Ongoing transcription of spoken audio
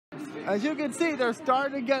As you can see, they're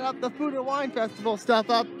starting to get up the Food and Wine Festival stuff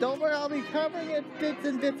up. Don't worry, I'll be covering it bits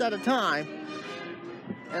and bits at a time.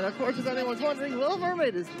 And of course, if anyone's wondering, Little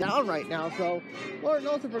Mermaid is down right now, so Lord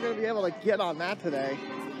knows if we're going to be able to get on that today.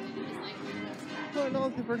 Lord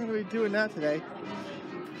knows if we're going to be doing that today.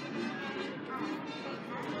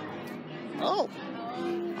 Oh,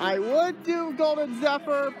 I would do Golden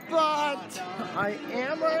Zephyr, but I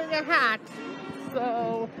am wearing a hat,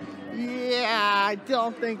 so yeah, I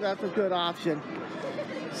don't think that's a good option.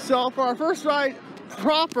 So for our first ride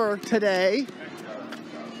proper today,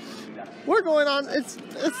 we're going on, it's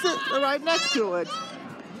right next to it,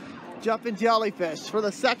 Jumpin Jellyfish for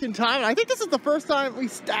the second time. I think this is the first time we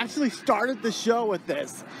actually started the show with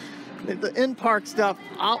this. The in-park stuff,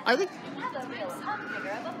 I think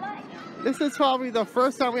this is probably the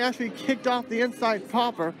first time we actually kicked off the inside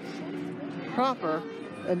proper.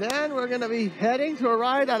 And then we're gonna be heading to a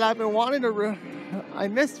ride that I've been wanting to, I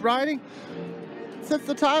missed riding since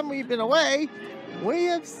the time we've been away.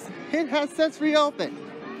 It has since reopened.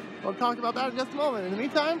 We'll talk about that in just a moment. In the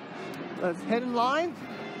meantime, let's head in line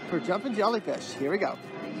for Jumpin Jellyfish. Here we go.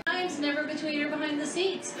 Lines never between or behind the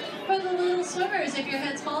seats. For the little swimmers, if your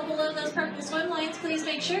heads fall below those purple swim lines, please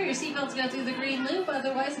make sure your seatbelts go through the green loop,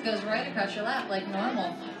 otherwise it goes right across your lap like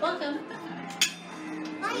normal. Welcome.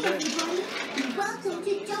 Hi everybody, welcome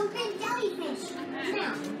to Jumpin Jellyfish.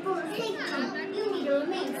 Now, for safety, you need to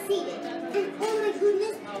remain seated. And oh my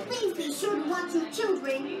goodness, please be sure to watch your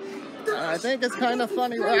children. I think it's kind of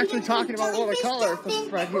funny we're actually talking about watercolor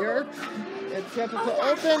right here. It's scheduled to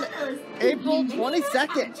open April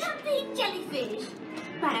 22nd,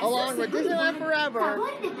 along with Disneyland Forever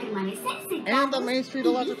and the Main Street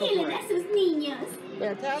Electrical Park.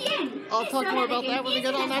 Fantastic. I'll talk more about that when we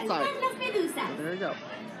get on that side. There we go.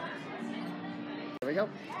 There we go.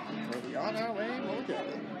 We'll be on our way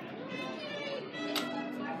momentarily.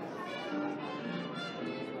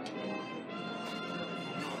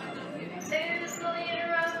 Slowly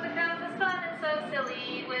interrupt because the fun is so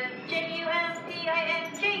silly with Jumpinjellyfish.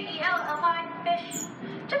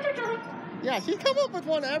 Yeah, she's come up with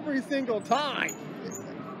one every single time.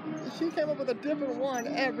 She came up with a different one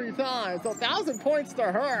every time. So 1,000 points to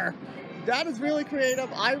her. That is really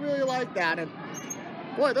creative. I really like that. And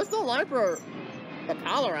boy, there's no line for the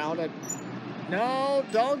pal around it. No,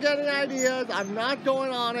 don't get any ideas. I'm not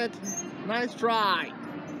going on it. Nice try.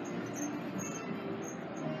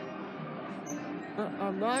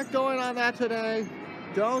 I'm not going on that today.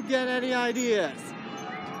 Don't get any ideas.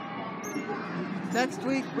 Next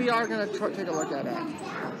week, we are going to take a look at it.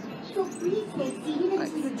 So please stay seated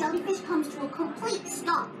until the jellyfish comes to a complete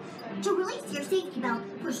stop. To release your safety belt,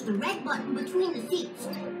 push the red button between the seats.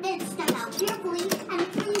 Then step out carefully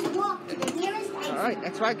and please walk to the nearest exit. All right,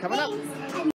 next ride coming up.